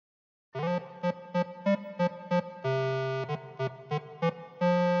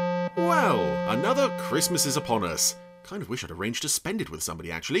Another Christmas is upon us. Kind of wish I'd arranged to spend it with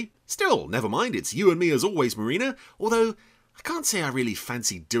somebody, actually. Still, never mind, it's you and me as always, Marina. Although, I can't say I really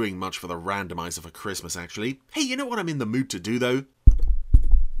fancy doing much for the randomizer for Christmas, actually. Hey, you know what I'm in the mood to do, though?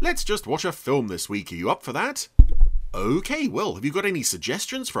 Let's just watch a film this week. Are you up for that? Okay, well, have you got any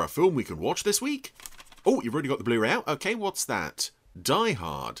suggestions for a film we can watch this week? Oh, you've already got the Blu-ray out? Okay, what's that? Die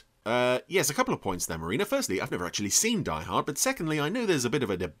Hard. Yes, a couple of points there, Marina. Firstly, I've never actually seen Die Hard, but secondly, I know there's a bit of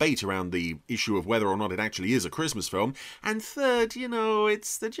a debate around the issue of whether or not it actually is a Christmas film. And third, you know,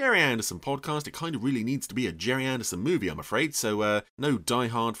 it's the Jerry Anderson podcast. It kind of really needs to be a Jerry Anderson movie, I'm afraid. So, no Die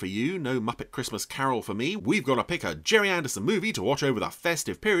Hard for you, no Muppet Christmas Carol for me. We've got to pick a Jerry Anderson movie to watch over the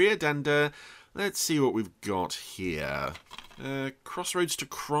festive period, and, let's see what we've got here. Crossroads to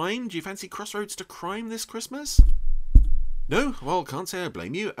Crime? Do you fancy Crossroads to Crime this Christmas? No? Well, can't say I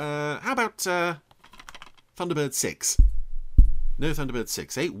blame you. How about, Thunderbird 6? No Thunderbird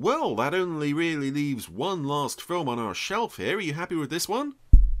 6, eh? Well, that only really leaves one last film on our shelf here. Are you happy with this one?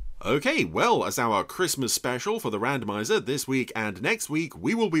 Okay, well, as our Christmas special for the randomizer this week and next week,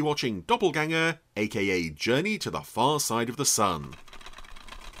 we will be watching Doppelgänger, aka Journey to the Far Side of the Sun.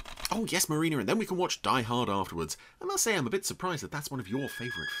 Oh yes, Marina, and then we can watch Die Hard afterwards. I must say I'm a bit surprised that that's one of your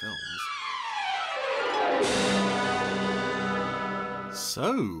favourite films.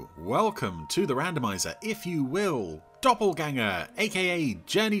 So, welcome to the randomizer, if you will. Doppelgänger, aka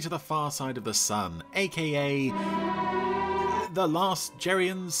Journey to the Far Side of the Sun, aka the last Jerry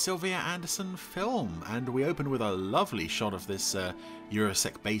and Sylvia Anderson film. And we open with a lovely shot of this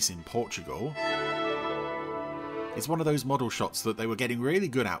Eurosec base in Portugal. It's one of those model shots that they were getting really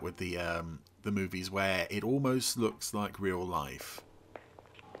good at with the movies, where it almost looks like real life.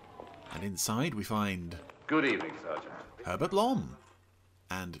 And inside we find... Good evening, Sergeant. Herbert Lom.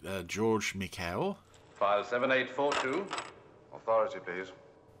 And George Michael. File 7842. Authority, please.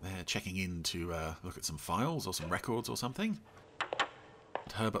 They're checking in to look at some files or some records or something.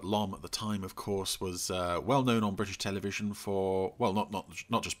 And Herbert Lom at the time, of course, was well known on British television for, well,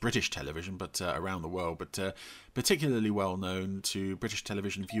 not just British television, but around the world, but particularly well known to British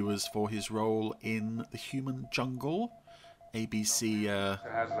television viewers for his role in The Human Jungle, ABC,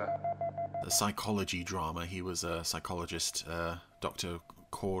 the psychology drama. He was a psychologist, Dr.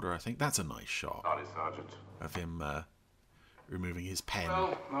 Corder, I think. That's a nice shot. Sorry, Sergeant. Of him removing his pen.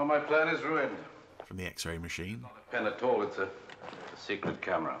 Well, now my plan is ruined. From the X-ray machine. Not a pen at all, it's a secret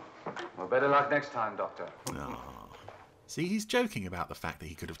camera. Well, better luck next time, Doctor. Oh. See, he's joking about the fact that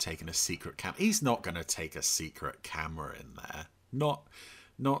he could have taken a secret camera. He's not going to take a secret camera in there. Not,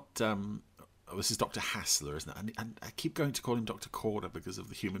 oh, this is Dr. Hassler, isn't it? And I keep going to call him Dr. Corder because of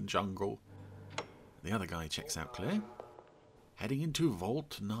The Human Jungle. The other guy checks out clear. Heading into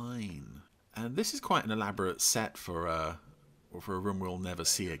Vault 9. And this is quite an elaborate set for a room we'll never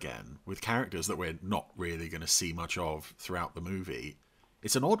see again, with characters that we're not really going to see much of throughout the movie.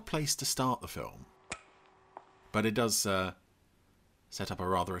 It's an odd place to start the film, but it does set up a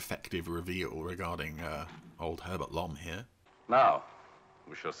rather effective reveal regarding old Herbert Lom here. Now,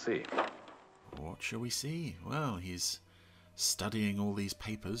 we shall see. What shall we see? Well, he's studying all these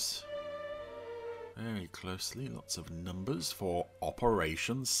papers very closely. Lots of numbers for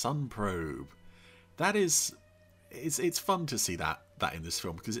Operation Sun Probe. That is... It's fun to see that in this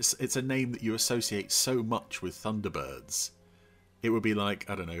film, because it's a name that you associate so much with Thunderbirds. It would be like,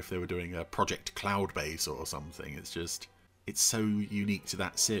 I don't know, if they were doing a Project Cloudbase or something. It's just, it's so unique to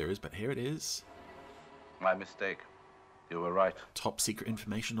that series, but here it is. My mistake. You were right. Top secret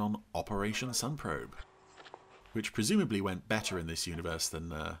information on Operation Sun Probe, which presumably went better in this universe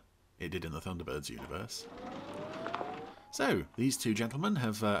than it did in the Thunderbirds universe. So, these two gentlemen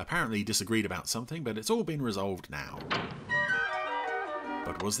have apparently disagreed about something, but it's all been resolved now.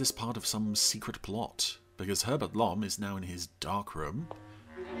 But was this part of some secret plot? Because Herbert Lom is now in his dark room,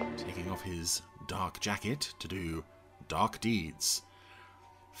 taking off his dark jacket to do dark deeds.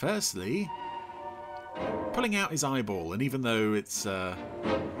 Firstly, pulling out his eyeball, and even though it's... oh,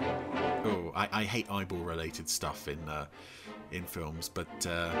 I hate eyeball-related stuff in films, but...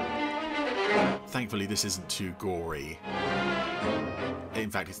 thankfully, this isn't too gory. In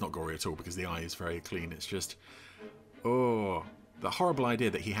fact, it's not gory at all because the eye is very clean. It's just, oh, the horrible idea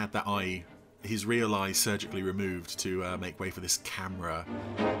that he had that eye, his real eye, surgically removed to make way for this camera.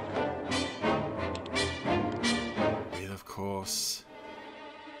 With, of course,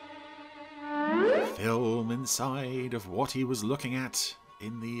 film inside of what he was looking at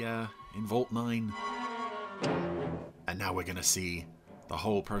in Vault 9. And now we're going to see the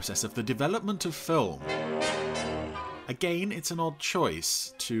whole process of the development of film. Again, it's an odd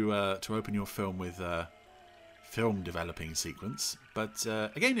choice to open your film with film developing sequence, but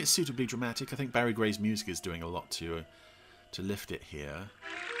again, it's suitably dramatic. I think Barry Gray's music is doing a lot to lift it here.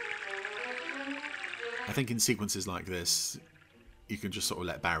 I think in sequences like this, you can just sort of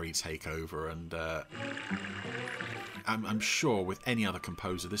let Barry take over, and I'm sure with any other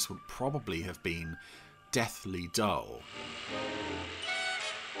composer this would probably have been deathly dull.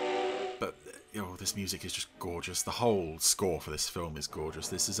 But this music is just gorgeous. The whole score for this film is gorgeous.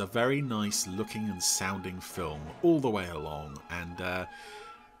 This is a very nice looking and sounding film all the way along, and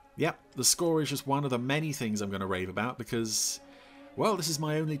yeah, the score is just one of the many things I'm going to rave about because, well, this is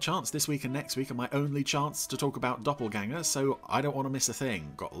my only chance this week and next week, and my only chance to talk about Doppelgänger, so I don't want to miss a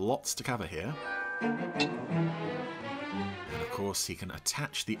thing. Got lots to cover here. And of course, he can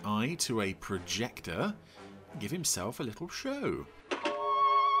attach the eye to a projector and give himself a little show.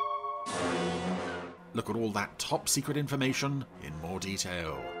 Look at all that top secret information in more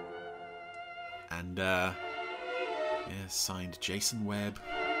detail. And, yeah, signed Jason Webb.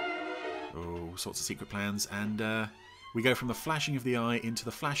 All sorts of secret plans, and we go from the flashing of the eye into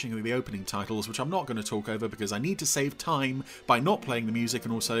the flashing of the opening titles, which I'm not going to talk over because I need to save time by not playing the music,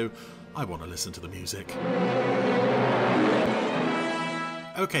 and also I want to listen to the music.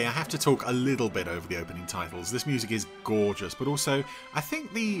 Okay, I have to talk a little bit over the opening titles. This music is gorgeous, but also I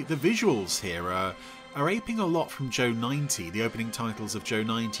think the visuals here are aping a lot from Joe 90, the opening titles of Joe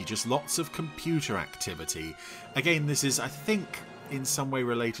 90, just lots of computer activity. Again, this is, I think, in some way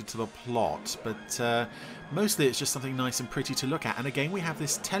related to the plot, but mostly it's just something nice and pretty to look at. And again, we have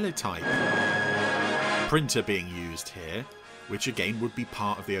this teletype printer being used here, which again would be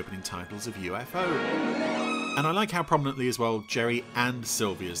part of the opening titles of UFO. And I like how prominently as well Jerry and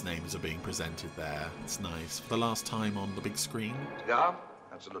Sylvia's names are being presented there. It's nice. For the last time on the big screen. Yeah?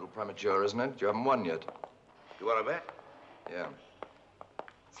 That's a little premature, isn't it? You haven't won yet. You want to bet? Yeah.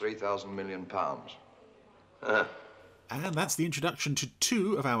 3,000 million pounds. And that's the introduction to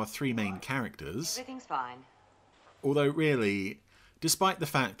two of our three main characters. Everything's fine. Although really, despite the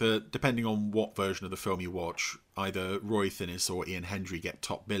fact that depending on what version of the film you watch, either Roy Thinnis or Ian Hendry get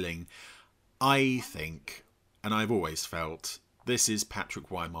top billing, I think, and I've always felt, this is Patrick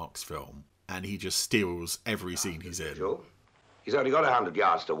Wymark's film, and he just steals every scene he's in. Sure. He's only got 100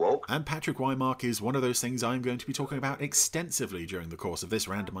 yards to walk. And Patrick Wymark is one of those things I'm going to be talking about extensively during the course of this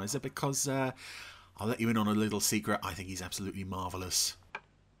randomizer, because I'll let you in on a little secret. I think he's absolutely marvellous.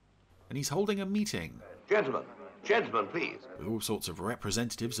 And he's holding a meeting. Gentlemen, please. With all sorts of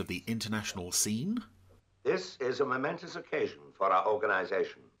representatives of the international scene. This is a momentous occasion for our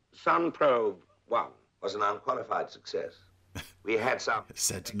organization. Sun Probe 1 was an unqualified success. We had some...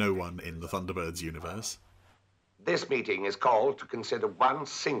 Said no one in the Thunderbirds universe. This meeting is called to consider one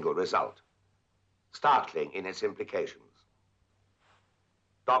single result, startling in its implications.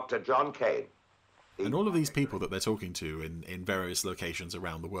 Dr. John Kane. And all of these people that they're talking to in various locations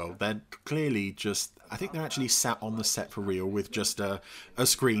around the world, they're clearly just... I think they're actually sat on the set for real with just a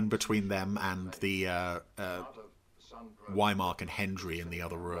screen between them and the Wymark and Hendry in the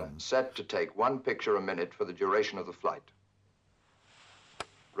other room. Set to take one picture a minute for the duration of the flight.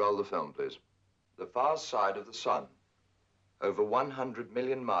 Roll the film, please. The far side of the sun, over 100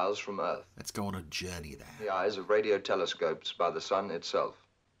 million miles from Earth. Let's go on a journey there. The eyes of radio telescopes by the sun itself.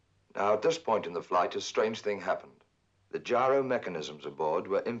 Now, at this point in the flight, a strange thing happened. The gyro mechanisms aboard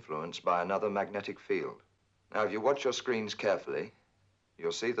were influenced by another magnetic field. Now, if you watch your screens carefully,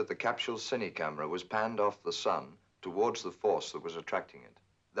 you'll see that the capsule's cine camera was panned off the sun towards the force that was attracting it.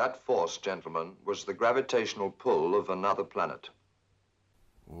 That force, gentlemen, was the gravitational pull of another planet.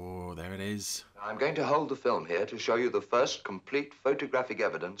 Oh, there it is. I'm going to hold the film here to show you the first complete photographic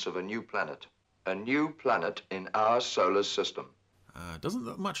evidence of a new planet. A new planet in our solar system. Doesn't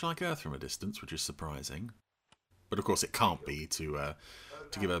look much like Earth from a distance, which is surprising. But of course it can't be to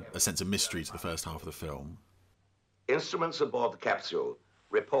give a sense of mystery to the first half of the film. Instruments aboard the capsule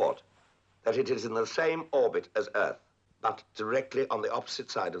report that it is in the same orbit as Earth, but directly on the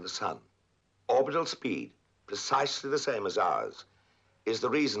opposite side of the sun. Orbital speed, precisely the same as ours, is the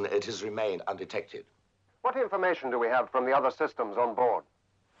reason it has remained undetected. What information do we have from the other systems on board?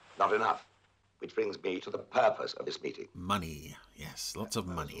 Not enough. Which brings me to the purpose of this meeting. Money. Yes, lots of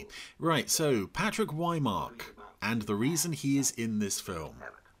money. Right, so Patrick Wymark, and the reason he is in this film.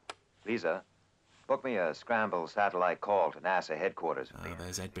 Lisa, book me a scramble satellite call to NASA headquarters.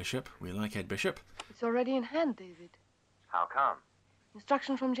 There's Ed Bishop. We like Ed Bishop. It's already in hand, David. How come?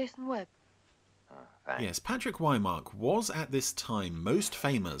 Instruction from Jason Webb. Thanks. Yes, Patrick Wymark was at this time most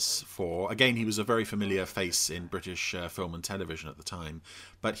famous for, again, he was a very familiar face in British film and television at the time,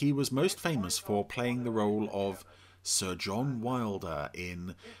 but he was most famous for playing the role of Sir John Wilder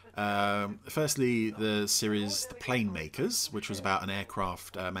in, firstly, the series The Plane Makers, which was about an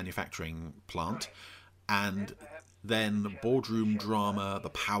aircraft manufacturing plant, and then the boardroom drama The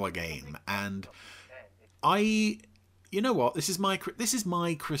Power Game. And you know what? This is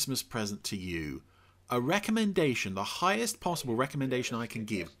my Christmas present to you. A recommendation, the highest possible recommendation I can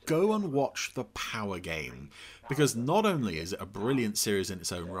give. Go and watch The Power Game, because not only is it a brilliant series in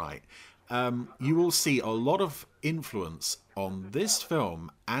its own right, you will see a lot of influence on this film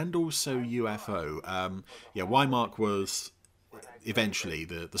and also UFO. Wymark was eventually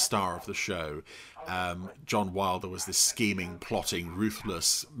the star of the show. John Wilder was this scheming, plotting,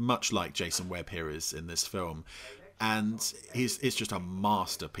 ruthless, much like Jason Webb here is in this film. And it's just a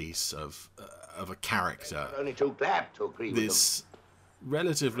masterpiece of a character. I'm only too glad to agree with them. This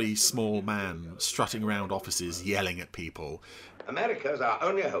relatively small man strutting around offices, yelling at people. America's our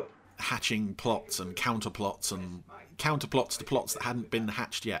only hope. Hatching plots and counterplots to plots that hadn't been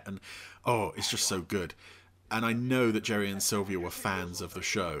hatched yet. And, it's just so good. And I know that Jerry and Sylvia were fans of the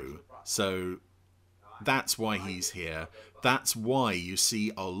show. So that's why he's here. That's why you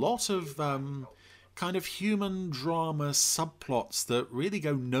see a lot of kind of human drama subplots that really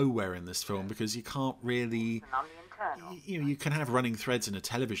go nowhere in this film, because you can't really... You can have running threads in a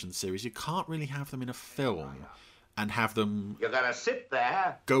television series. You can't really have them in a film and have them... You're going to sit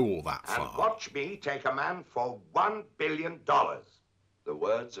there... go all that far. And watch me take a man for $1 billion. The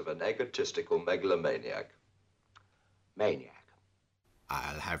words of an egotistical megalomaniac. Maniac.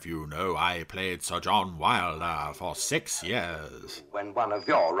 I'll have you know I played Sir John Wilder for 6 years. When one of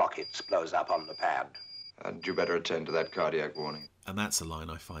your rockets blows up on the pad. Hadn't you better attend to that cardiac warning? And that's a line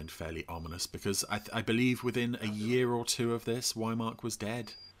I find fairly ominous, because I believe within a year or two of this, Wymark was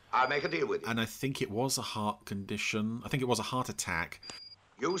dead. I'll make a deal with you. And I think it was a heart condition. I think it was a heart attack.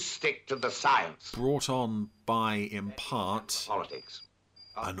 You stick to the science. Brought on by, in part, Politics.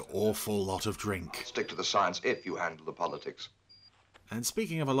 an awful lot of drink. Stick to the science if you handle the politics. And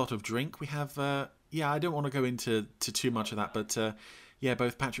speaking of a lot of drink, we have, I don't want to go into too much of that, but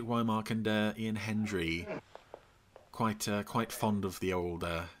both Patrick Wymark and Ian Hendry, quite fond of the old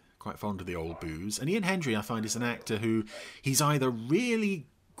booze. And Ian Hendry, I find, is an actor who he's either really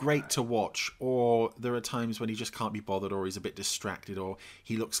great to watch, or there are times when he just can't be bothered, or he's a bit distracted, or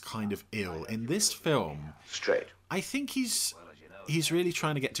he looks kind of ill. In this film, Straight. I think he's really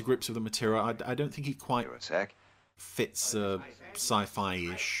trying to get to grips with the material. I don't think he quite fits a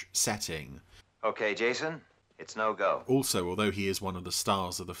sci-fi-ish setting. Okay, Jason, it's no go. Also, although he is one of the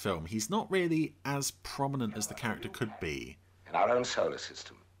stars of the film, he's not really as prominent as the character could be. In our own solar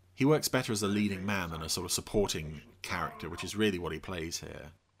system. He works better as a leading man than a sort of supporting character, which is really what he plays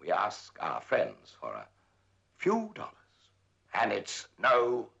here. We ask our friends for a few dollars. And it's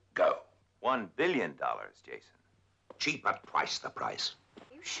no go. $1 billion, Jason. Cheap at twice the price.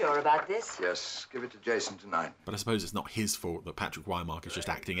 You sure about this? Yes, give it to Jason tonight. But I suppose it's not his fault that Patrick Wymark is just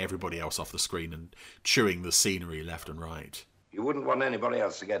acting everybody else off the screen and chewing the scenery left and right. You wouldn't want anybody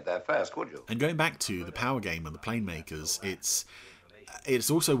else to get there first, would you? And going back to The Power Game and The Plane Makers, it's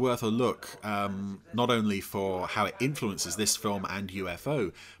also worth a look, not only for how it influences this film and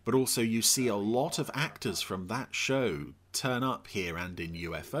UFO, but also you see a lot of actors from that show turn up here and in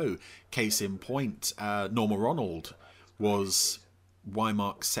UFO. Case in point, Norma Ronald was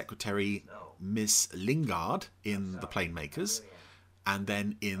Wymark's secretary, Miss Lingard, in The Plane Makers, and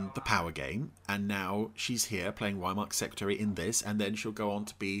then in The Power Game, and now she's here playing Wymark's secretary in this, and then she'll go on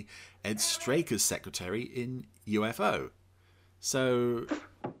to be Ed Straker's secretary in UFO. So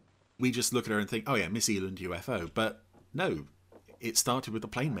we just look at her and think, oh yeah, Miss Eland UFO, but no, it started with The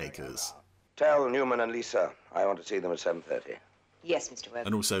Plane Makers. Tell Newman and Lisa I want to see them at 7:30. Yes, Mr. Webb.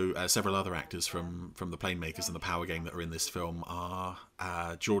 And also several other actors from The Plane Makers and The Power Game that are in this film are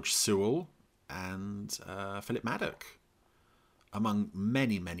George Sewell and Philip Maddock, among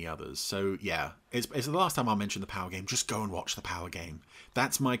many, many others. So yeah, it's the last time I'll mention The Power Game. Just go and watch The Power Game.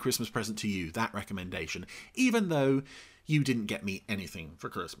 That's my Christmas present to you, that recommendation, even though you didn't get me anything for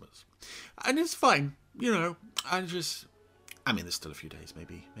Christmas. And it's fine, there's still a few days,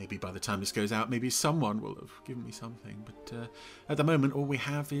 maybe by the time this goes out, maybe someone will have given me something. But at the moment, all we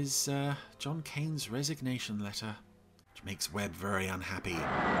have is John Kane's resignation letter, which makes Webb very unhappy.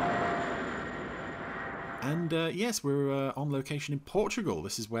 And yes, we're on location in Portugal.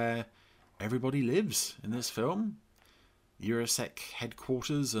 This is where everybody lives in this film. Eurosec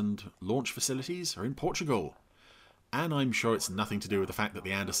headquarters and launch facilities are in Portugal. And I'm sure it's nothing to do with the fact that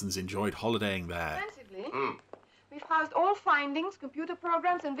the Andersons enjoyed holidaying there. Extensively. We've housed all findings, computer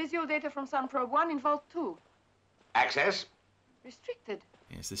programs, and visual data from Sun Probe 1 in Vault 2. Access? Restricted.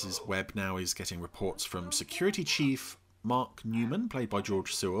 Yes, this is Webb now is getting reports from Security Chief Mark Newman, played by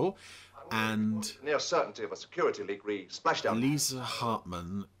George Sewell, and near certainty of a security leak splashed out. Lisa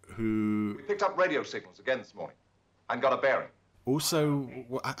Hartman, who... We picked up radio signals again this morning and got a bearing. Also,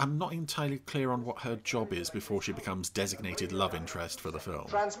 I'm not entirely clear on what her job is before she becomes designated love interest for the film.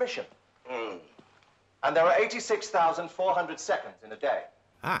 Transmission. And there are 86,400 seconds in a day.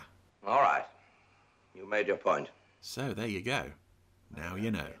 Ah. All right. You made your point. So, there you go. Now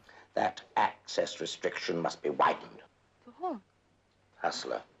you know. That access restriction must be widened. To whom?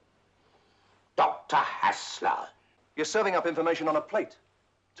 Hassler. Dr. Hassler. You're serving up information on a plate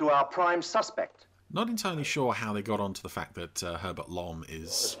to our prime suspect. Not entirely sure how they got onto the fact that Herbert Lom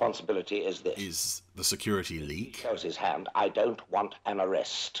Responsibility is this. is the security leak. He shows his hand. I don't want an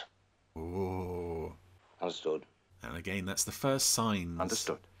arrest. Oh. Understood. And again, that's the first signs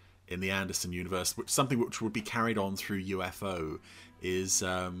Understood. in the Anderson universe, something which would be carried on through UFO, is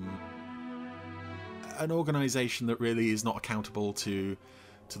an organisation that really is not accountable to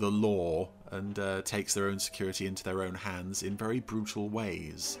the law and takes their own security into their own hands in very brutal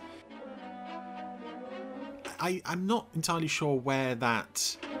ways. I'm not entirely sure where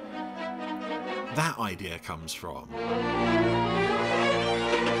that idea comes from.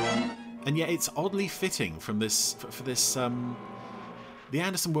 And yet it's oddly fitting from this for this the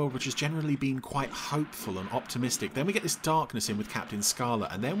Anderson world, which has generally been quite hopeful and optimistic. Then we get this darkness in with Captain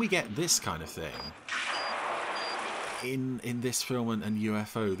Scarlet, and then we get this kind of thing in this film and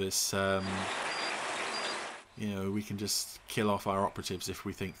UFO. This you know, we can just kill off our operatives if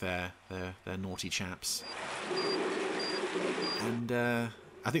we think they're naughty chaps. And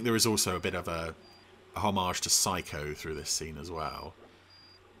I think there is also a bit of a homage to Psycho through this scene as well.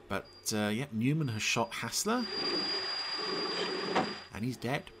 But yeah, Newman has shot Hassler, and he's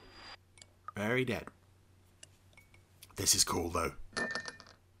dead. Very dead. This is cool though.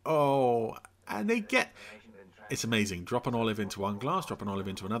 Oh, and they get... It's amazing. Drop an olive into one glass, drop an olive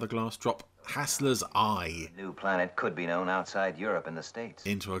into another glass, drop Hassler's eye. The new planet could be known outside Europe and the States.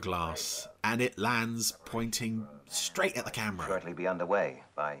 Into a glass, and it lands pointing straight at the camera. Shortly be underway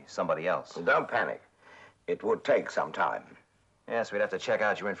by somebody else. Don't panic. It would take some time. Yes, we'd have to check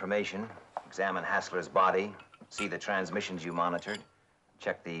out your information, examine Hassler's body, see the transmissions you monitored,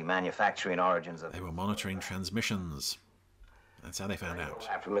 check the manufacturing origins of... They were monitoring transmissions. That's how they found out.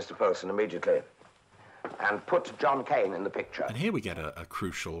 After Mr. Folsom immediately. And put John Kane in the picture. And here we get a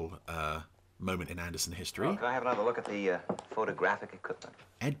crucial moment in Anderson history. Oh, can I have another look at the photographic equipment?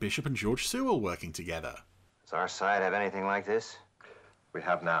 Ed Bishop and George Sewell working together. Does our side have anything like this? We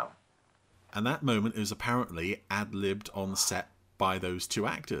have now. And that moment is apparently ad-libbed on set by those two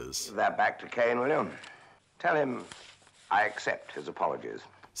actors. Give that back to Kane, will you? Tell him I accept his apologies.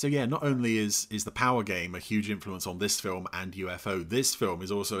 So yeah, not only is the Power Game a huge influence on this film and UFO, this film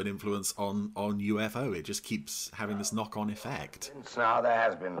is also an influence on UFO. It just keeps having this knock-on effect. Since now there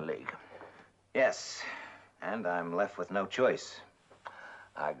has been a leak. Yes, and I'm left with no choice.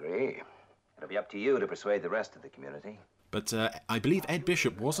 I agree. It'll be up to you to persuade the rest of the community. But I believe Ed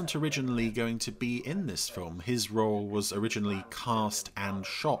Bishop wasn't originally going to be in this film. His role was originally cast and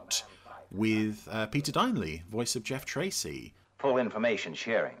shot with Peter Dineley, voice of Jeff Tracy. Full information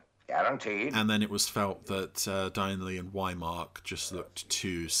sharing. Guaranteed. And then it was felt that Dineley and Wymark just looked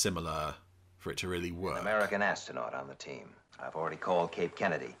too similar for it to really work. An American astronaut on the team. I've already called Cape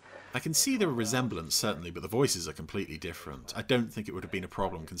Kennedy. I can see the resemblance, certainly, but the voices are completely different. I don't think it would have been a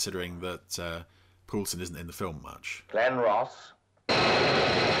problem, considering that Poulsen isn't in the film much. Glenn Ross.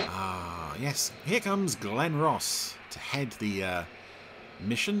 Ah, yes. Here comes Glenn Ross to head the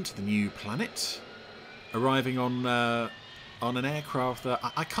mission to the new planet, arriving on an aircraft that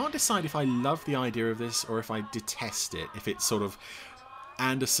I can't decide if I love the idea of this or if I detest it, if it's sort of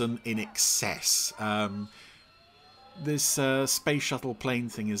Anderson in excess. This space shuttle plane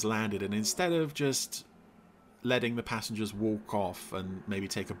thing has landed, and instead of just letting the passengers walk off and maybe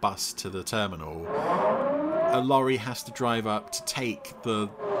take a bus to the terminal, a lorry has to drive up to take the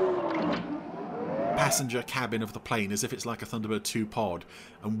passenger cabin of the plane as if it's like a Thunderbird 2 pod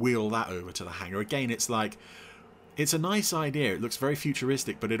and wheel that over to the hangar. Again, it's like, it's a nice idea. It looks very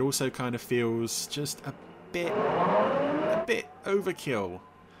futuristic, but it also kind of feels just a bit overkill.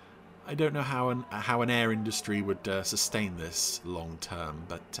 I don't know how an air industry would sustain this long term,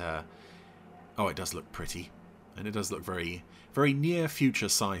 but oh, it does look pretty, and it does look very, very near future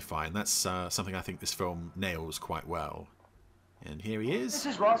sci-fi, and that's something I think this film nails quite well. And here he is.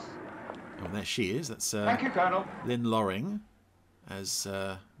 This is Ross. Oh, there she is. That's Thank you, Colonel. Lynn Loring as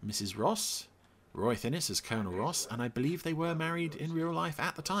Mrs. Ross, Roy Thinnis as Colonel Ross, and I believe they were married in real life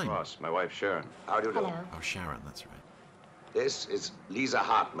at the time. Ross, my wife Sharon. How do you do? Hello. Oh, Sharon, that's right. This is Lisa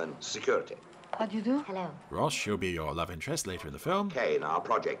Hartman, security. How do you do? Hello. Ross, she'll be your love interest later in the film. Kane, our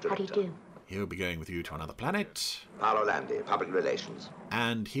project How director. do you do? He'll be going with you to another planet. Paolo Landi, public relations.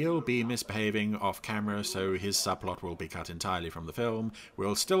 And he'll be misbehaving off camera, so his subplot will be cut entirely from the film.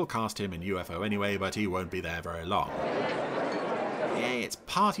 We'll still cast him in UFO anyway, but he won't be there very long. Yay, it's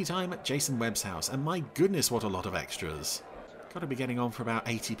party time at Jason Webb's house, and my goodness, what a lot of extras. Got to be getting on for about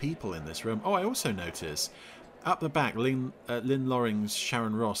 80 people in this room. Oh, I also notice, up the back, Lynn Loring's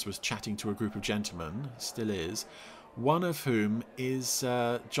Sharon Ross was chatting to a group of gentlemen, still is, one of whom is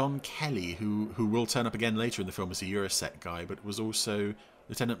John Kelly, who will turn up again later in the film as a Eurosec guy, but was also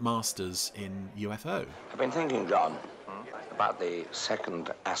Lieutenant Masters in UFO. I've been thinking, John, about the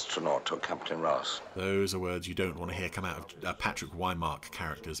second astronaut to Captain Ross. Those are words you don't want to hear come out of a Patrick Wymark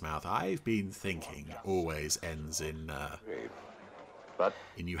character's mouth. I've been thinking always ends in But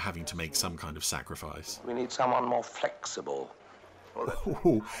you having to make some kind of sacrifice. we need someone more flexible.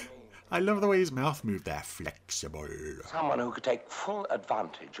 Oh, I love the way his mouth moved there. Flexible. Someone who could take full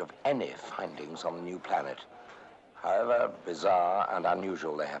advantage of any findings on the new planet, however bizarre and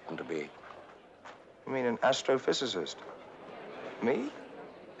unusual they happen to be. You mean an astrophysicist? Me?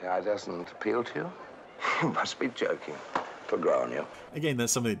 The idea doesn't appeal to you? You must be joking. It'll grow on you. Again,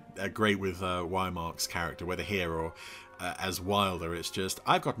 there's something great with Wymark's character, whether here or as Wilder. It's just,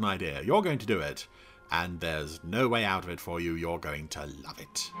 I've got an idea. You're going to do it. And there's no way out of it for you. You're going to love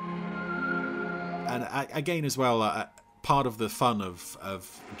it. And again, as well, part of the fun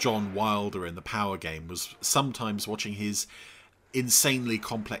of John Wilder in the Power Game was sometimes watching his insanely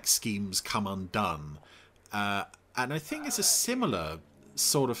complex schemes come undone. And I think it's a similar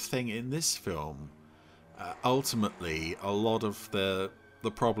sort of thing in this film. Ultimately, a lot of the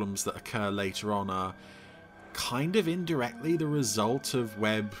problems that occur later on are kind of indirectly the result of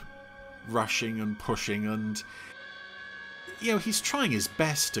Webb rushing and pushing, and he's trying his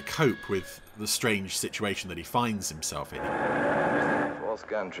best to cope with the strange situation that he finds himself in. Fourth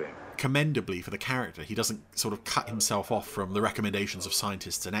gantry. Commendably for the character, he doesn't sort of cut himself off from the recommendations of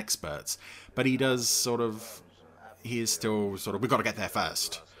scientists and experts, but he is still we've got to get there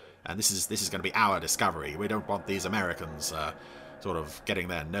first, and this is going to be our discovery. We don't want these Americans sort of getting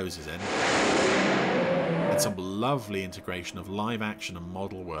their noses in. And some lovely integration of live action and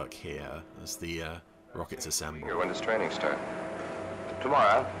model work here as the rockets assemble. When does training start?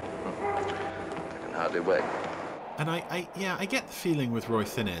 Tomorrow? I can hardly wait. And I get the feeling with Roy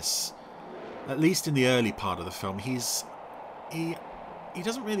Thinnis, at least in the early part of the film, he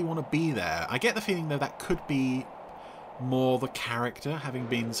doesn't really want to be there. I get the feeling, though, that could be more the character having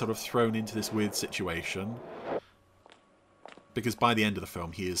been sort of thrown into this weird situation. Because by the end of the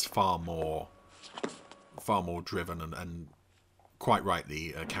film, he is far more driven and quite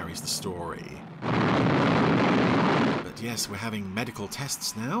rightly carries the story. But yes, we're having medical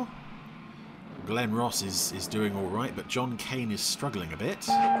tests now. Glenn Ross is doing all right, but John Kane is struggling a bit.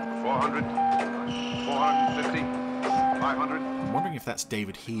 400, 450, 500. I'm wondering if that's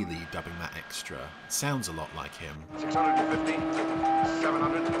David Healy dubbing that extra. It sounds a lot like him. 650,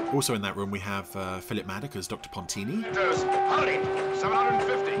 700. Also in that room we have Philip Maddock as Dr. Pontini. Howdy,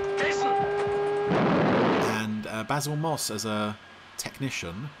 750. Jason! And Basil Moss as a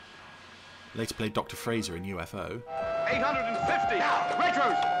technician. Later played Dr. Fraser in UFO. 850.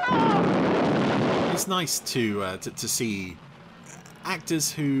 Retros! It's nice to see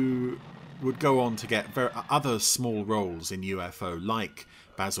actors who would go on to get other small roles in UFO, like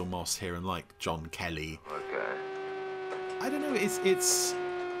Basil Moss here and like John Kelly. Okay. I don't know.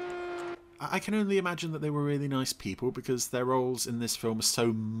 I can only imagine that they were really nice people because their roles in this film are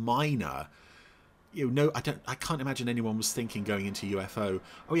so minor. I can't imagine anyone was thinking going into UFO,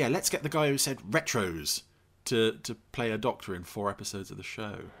 oh yeah, let's get the guy who said retros to play a doctor in 4 episodes of the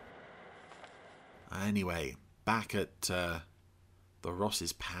show. Anyway, back at the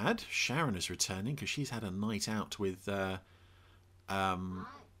Ross's pad, Sharon is returning because she's had a night out with the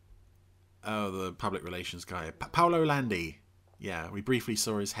public relations guy, Paolo Landi. Yeah, we briefly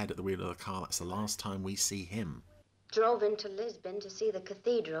saw his head at the wheel of the car. That's the last time we see him. Drove into Lisbon to see the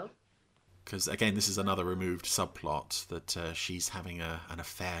cathedral. Because, again, this is another removed subplot that she's having an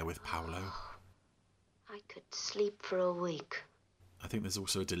affair with Paolo. I could sleep for a week. I think there's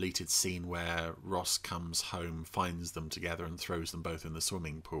also a deleted scene where Ross comes home, finds them together and throws them both in the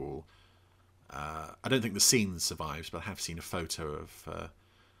swimming pool. I don't think the scene survives, but I have seen a photo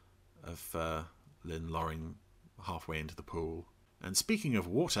of Lynn Loring halfway into the pool. And speaking of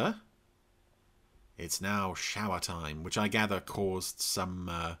water, it's now shower time, which I gather caused some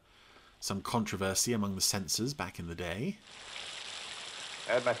controversy among the censors back in the day.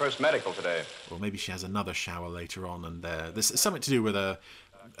 I had my first medical today. Or maybe she has another shower later on, and there's something to do with a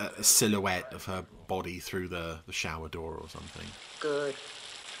silhouette of her body through the shower door or something. Good.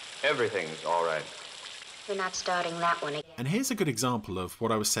 Everything's all right. We're not starting that one again. And here's a good example of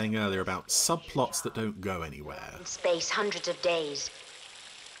what I was saying earlier about subplots that don't go anywhere. In space, hundreds of days.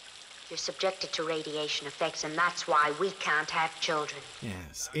 You're subjected to radiation effects, and that's why we can't have children.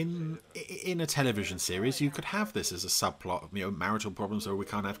 Yes, in a television series, you could have this as a subplot of, marital problems, or we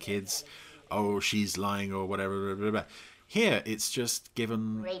can't have kids, oh, she's lying, or whatever, blah, blah, blah. Here, it's just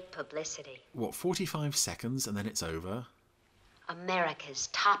given... Great publicity. 45 seconds, and then it's over. America's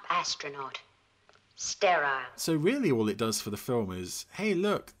top astronaut. Sterile. So really all it does for the film is, hey,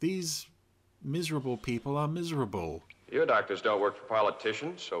 look, these miserable people are miserable. Your doctors don't work for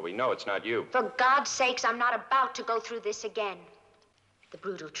politicians, so we know it's not you. For God's sakes, I'm not about to go through this again. The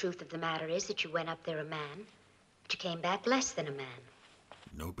brutal truth of the matter is that you went up there a man, but you came back less than a man.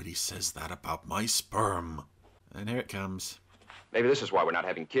 Nobody says that about my sperm. And here it comes. Maybe this is why we're not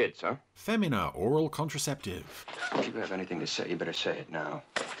having kids, huh? Femina oral contraceptive. If you have anything to say, you better say it now.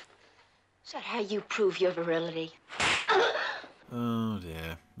 Is that how you prove your virility? Oh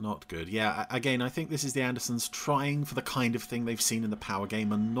dear, not good. Yeah, again, I think this is the Andersons trying for the kind of thing they've seen in the Power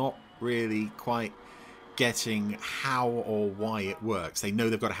game and not really quite getting how or why it works. They know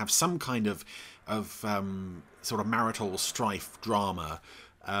they've got to have some kind of sort of marital strife drama,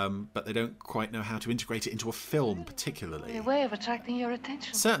 but they don't quite know how to integrate it into a film particularly. A way of attracting your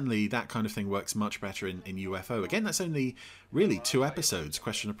attention. Certainly that kind of thing works much better in UFO. Again, that's only really 2 episodes,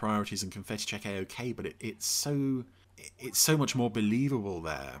 Question of Priorities and Confetti Check A-OK, but it's so much more believable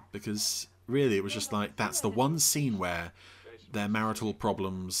there, because really it was just like, that's the one scene where their marital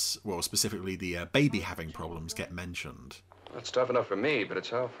problems, well, specifically the baby having problems, get mentioned. That's tough enough for me, but it's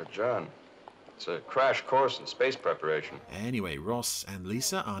hell for John. It's a crash course in space preparation. Anyway, Ross and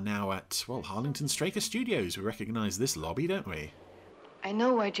Lisa are now at, well, Harlington Straker Studios. We recognise this lobby, don't we? I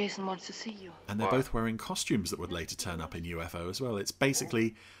know why Jason wants to see you. And they're both wearing costumes that would later turn up in UFO as well. It's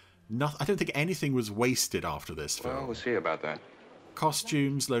basically... I don't think anything was wasted after this film. Well, we'll see about that.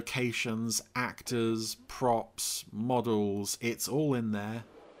 Costumes, locations, actors, props, models, it's all in there.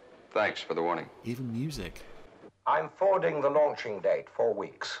 Thanks for the warning. Even music. I'm forwarding the launching date 4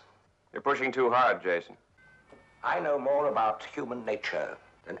 weeks. You're pushing too hard, Jason. I know more about human nature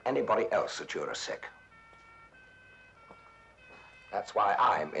than anybody else at Eurosec. That's why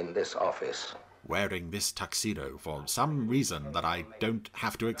I'm in this office. Wearing this tuxedo for some reason that I don't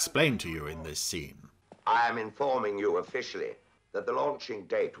have to explain to you in this scene. I am informing you officially that the launching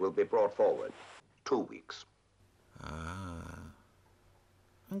date will be brought forward 2 weeks. Ah.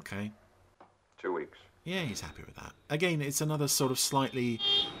 Okay. 2 weeks. Yeah, he's happy with that. Again, it's another sort of slightly...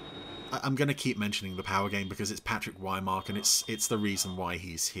 I'm going to keep mentioning the Power game because it's Patrick Wymark and it's the reason why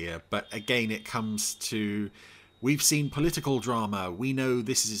he's here. But again, it comes to... We've seen political drama. We know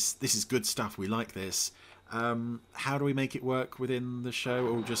this is good stuff. We like this. How do we make it work within the show?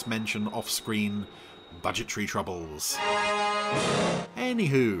 Or just mention off-screen budgetary troubles?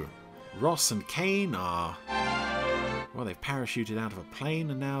 Anywho, Ross and Kane are... Well, they've parachuted out of a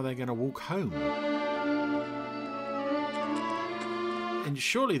plane and now they're going to walk home. And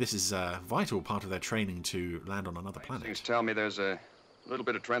surely this is a vital part of their training to land on another planet. Things tell me there's a little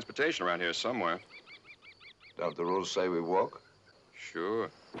bit of transportation around here somewhere. Don't the rules say we walk? Sure.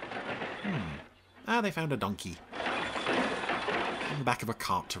 They found a donkey. On the back of a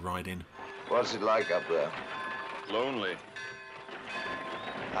cart to ride in. What's it like up there? Lonely.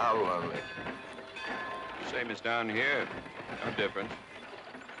 How lonely? Same as down here. No difference.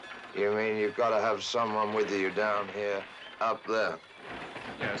 You mean you've got to have someone with you down here, up there?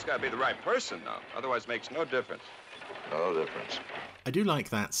 Yeah, it's got to be the right person, though. Otherwise, it makes no difference. No difference. I do like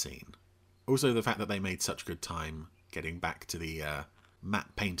that scene. Also, the fact that they made such good time getting back to the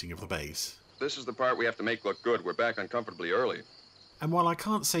matte painting of the base. This is the part we have to make look good. We're back uncomfortably early. And while I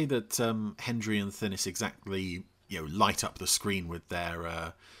can't say that Hendry and Thinnis exactly, light up the screen with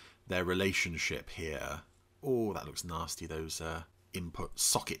their relationship here. Oh, that looks nasty. Those input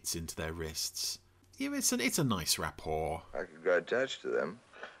sockets into their wrists. Yeah, it's a nice rapport. I could go attached to them.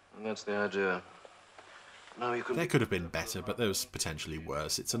 And that's the idea. No, you There could have been better, but there was potentially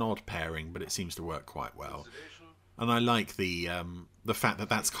worse. It's an odd pairing, but it seems to work quite well. And I like the fact that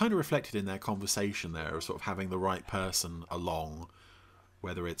that's kind of reflected in their conversation there, of sort of having the right person along,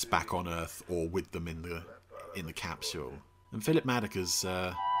 whether it's back on Earth or with them in the capsule. And Philip Maddock is,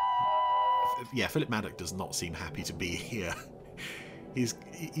 Philip Maddock does not seem happy to be here.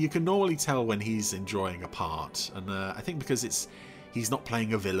 You can normally tell when he's enjoying a part, and I think because he's not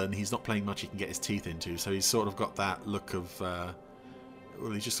playing a villain, he's not playing much he can get his teeth into, so he's sort of got that look of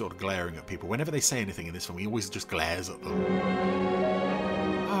well, he's just sort of glaring at people. Whenever they say anything in this film, he always just glares at them.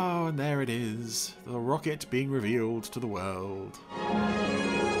 Oh, and there it is. The rocket being revealed to the world.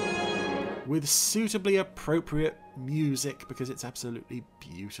 With suitably appropriate music, because it's absolutely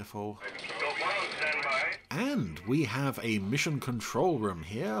beautiful. And we have a mission control room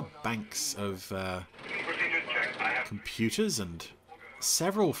here. Banks of computers and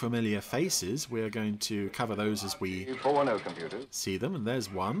several familiar faces. We're going to cover those as we see them. And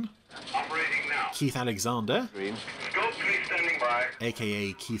there's one. Keith Alexander,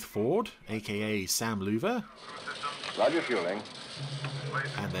 a.k.a. Keith Ford, a.k.a. Sam Loover. Roger fueling.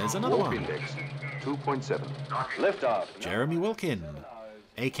 And there's another one. 2.7. Liftoff. Jeremy Wilkin,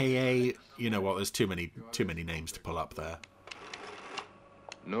 a.k.a. You know what? There's too many names to pull up there.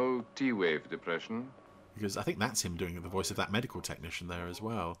 No T-wave depression. Because I think that's him doing the voice of that medical technician there as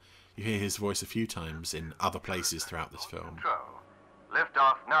well. You hear his voice a few times in other places throughout this film.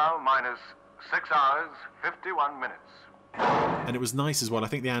 Liftoff now, minus 6 hours, 51 minutes. And it was nice as well. I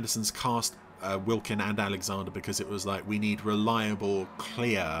think the Andersons cast Wilkin and Alexander because it was like, we need reliable,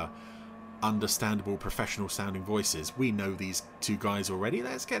 clear, understandable, professional-sounding voices. We know these two guys already.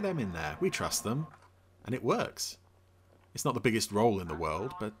 Let's get them in there. We trust them. And it works. It's not the biggest role in the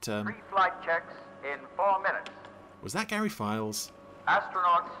world, but... Pre-flight checks in 4 minutes. Was that Gary Files?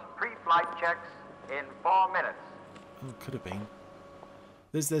 Astronauts, pre-flight checks in 4 minutes. Oh, could have been.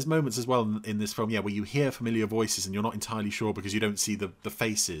 There's moments as well in this film, yeah, where you hear familiar voices and you're not entirely sure because you don't see the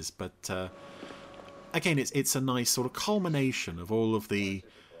faces. But again, it's a nice sort of culmination of all of the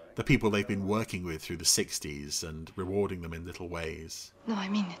people they've been working with through the 60s and rewarding them in little ways. No, I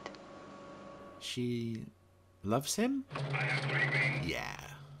mean it. She loves him? Yeah,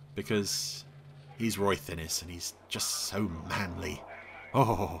 because he's Roy Thinnis and he's just so manly.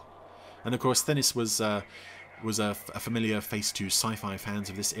 Oh, and of course Thinnis was a familiar face to sci-fi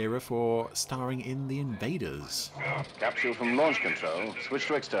fans of this era for starring in The Invaders. Capsule from launch control. Switch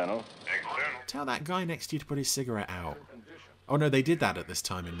to external. Tell that guy next to you to put his cigarette out. Oh no, they did that at this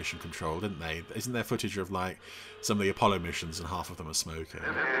time in Mission Control, didn't they? Isn't there footage of like some of the Apollo missions and half of them are smoking?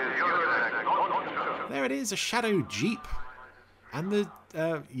 There it is, a Shadow Jeep. And the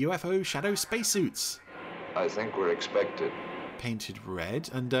UFO Shadow spacesuits. I think we're expected. Painted red.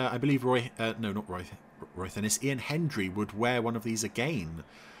 And I believe Roy Thinnis, Ian Hendry would wear one of these again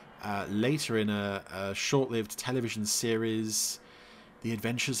later in a short-lived television series, The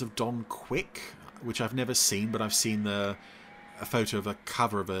Adventures of Don Quick, which I've never seen, but I've seen a photo of a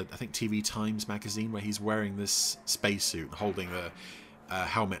cover of I think TV Times magazine where he's wearing this spacesuit, holding a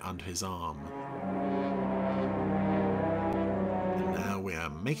helmet under his arm. And now we are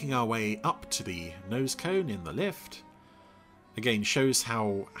making our way up to the nose cone in the lift. Again, shows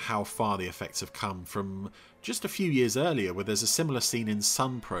how far the effects have come from just a few years earlier, where there's a similar scene in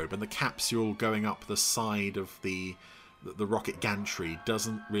Sun Probe, and the capsule going up the side of the rocket gantry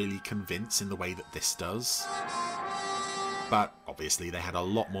doesn't really convince in the way that this does. But obviously they had a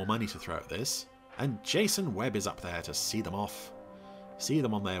lot more money to throw at this, and Jason Webb is up there to see them off, see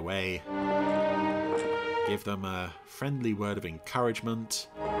them on their way, give them a friendly word of encouragement,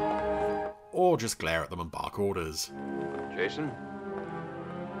 or just glare at them and bark orders. Jason?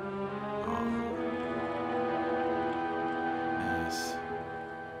 Yes.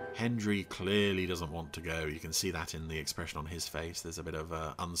 Hendry clearly doesn't want to go. You can see that in the expression on his face. There's a bit of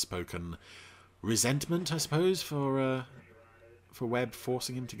unspoken resentment, I suppose, for Webb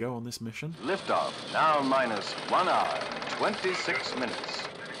forcing him to go on this mission. Liftoff, now minus 1 hour, 26 minutes.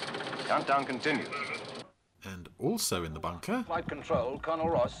 Countdown continues. And also in the bunker, Flight control, Colonel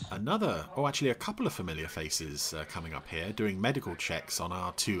Ross. actually a couple of familiar faces coming up here, doing medical checks on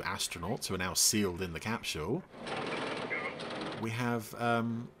our two astronauts who are now sealed in the capsule. We have, I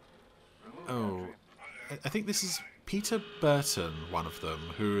think this is Peter Burton, one of them,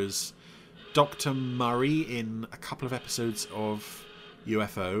 who is Dr. Murray in a couple of episodes of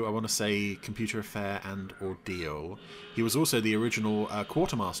UFO, I want to say Computer Affair and Ordeal. He was also the original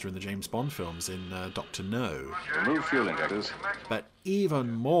quartermaster in the James Bond films in Dr. No. Remove fuel injectors. But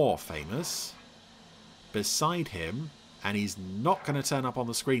even more famous, beside him, and he's not going to turn up on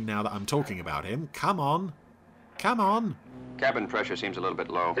the screen now that I'm talking about him. Come on. Come on. Cabin pressure seems a little bit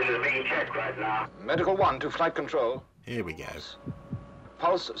low. This is being checked right now. Medical 1 to flight control. Here we go.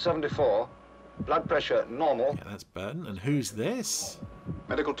 Pulse 74. Blood pressure normal. Yeah, that's Burton. And who's this?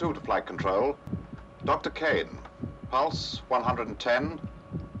 Medical 2 to flight control. Dr. Kane. Pulse 110.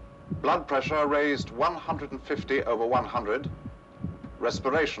 Blood pressure raised 150 over 100.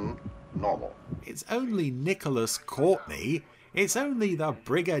 Respiration normal. It's only Nicholas Courtney. It's only the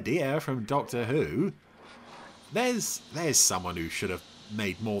Brigadier from Doctor Who. There's someone who should have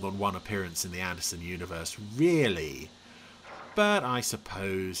made more than one appearance in the Anderson universe, really. But I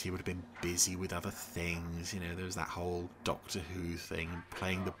suppose he would have been busy with other things. You know, there was that whole Doctor Who thing,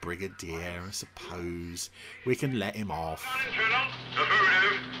 playing the Brigadier. I suppose we can let him off. Internal.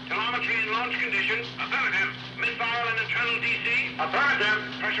 Affirmative. Telemetry in launch condition. Affirmative. Missile and internal DC. Affirmative.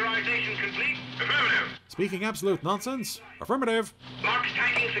 Pressurization complete. Affirmative. Speaking absolute nonsense. Affirmative. Lock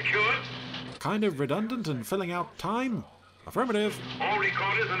tanking secured. Kind of redundant and filling out time. Affirmative. All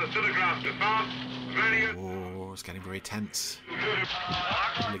recorders and oscillographs to fast. Oh, it's getting very tense.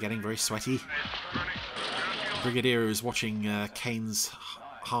 They're getting very sweaty. Brigadier is watching Kane's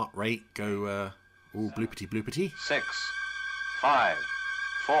heart rate go all bloopity bloopity. 6, 5,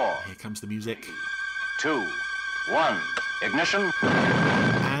 4. Here comes the music. 2, 1. Ignition.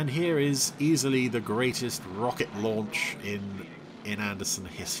 And here is easily the greatest rocket launch in Anderson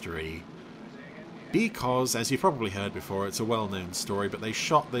history. Because, as you've probably heard before, it's a well-known story, but they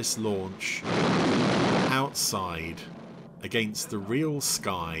shot this launch outside against the real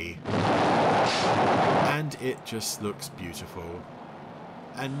sky, and it just looks beautiful.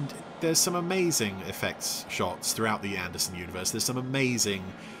 And there's some amazing effects shots throughout the Anderson universe. There's some amazing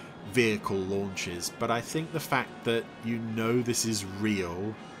vehicle launches, but I think the fact that you know this is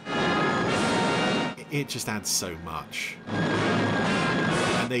real, it just adds so much.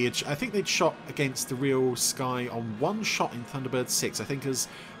 And I think they'd shot against the real sky on one shot in Thunderbird 6, I think, as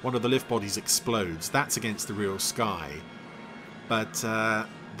one of the lift bodies explodes. That's against the real sky. But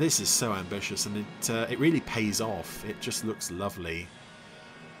this is so ambitious, and it really pays off. It just looks lovely.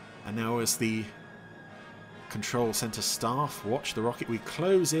 And now as the control center staff watch the rocket, we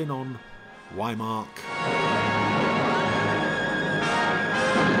close in on Wymark.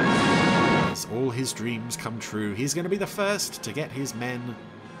 As all his dreams come true, he's going to be the first to get his men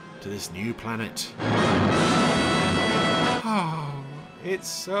to this new planet. Oh, it's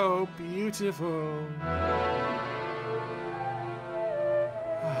so beautiful.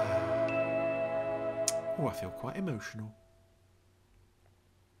 Oh, I feel quite emotional.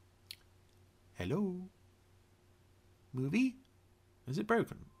 Hello? Movie? Is it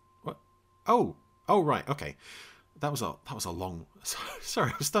broken? What? Oh, right, okay. That was a long... Sorry,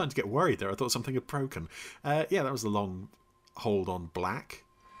 I was starting to get worried there. I thought something had broken. Yeah, that was the long hold on black.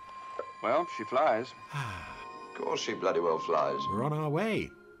 Well, she flies. Of course she bloody well flies. We're on our way.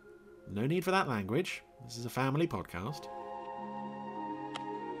 No need for that language. This is a family podcast.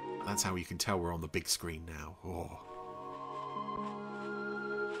 That's how you can tell we're on the big screen now. Oh.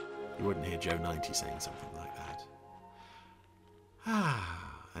 You wouldn't hear Joe 90 saying something like that.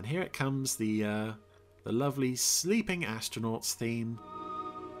 And here it comes, the lovely Sleeping Astronauts theme.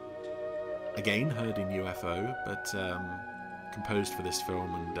 Again, heard in UFO, but composed for this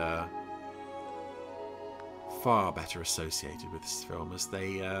film and far better associated with this film, as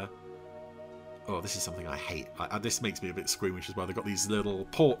they... oh, this is something I hate. This makes me a bit squeamish as well. They've got these little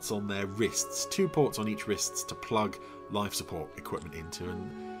ports on their wrists, 2 ports on each wrists to plug life support equipment into,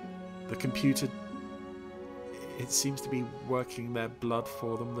 and the computer, it seems to be working their blood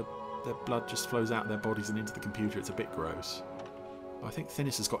for them. Their blood just flows out of their bodies and into the computer. It's a bit gross. I think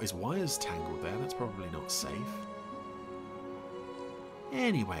Thinnis has got his wires tangled there. That's probably not safe.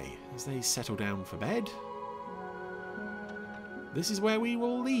 Anyway, as they settle down for bed, this is where we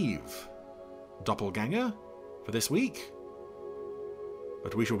will leave Doppelgänger for this week.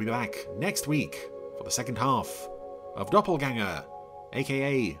 But we shall be back next week for the second half of Doppelgänger,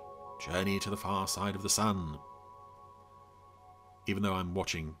 aka Journey to the Far Side of the Sun. Even though I'm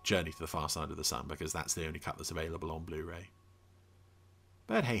watching Journey to the Far Side of the Sun because that's the only cut that's available on Blu-ray.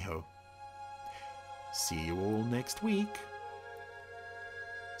 But hey ho. See you all next week.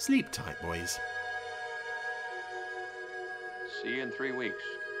 Sleep tight, boys. See you in 3 weeks.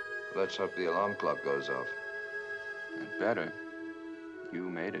 Let's hope the alarm clock goes off. And better. You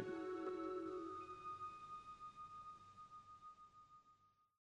made it.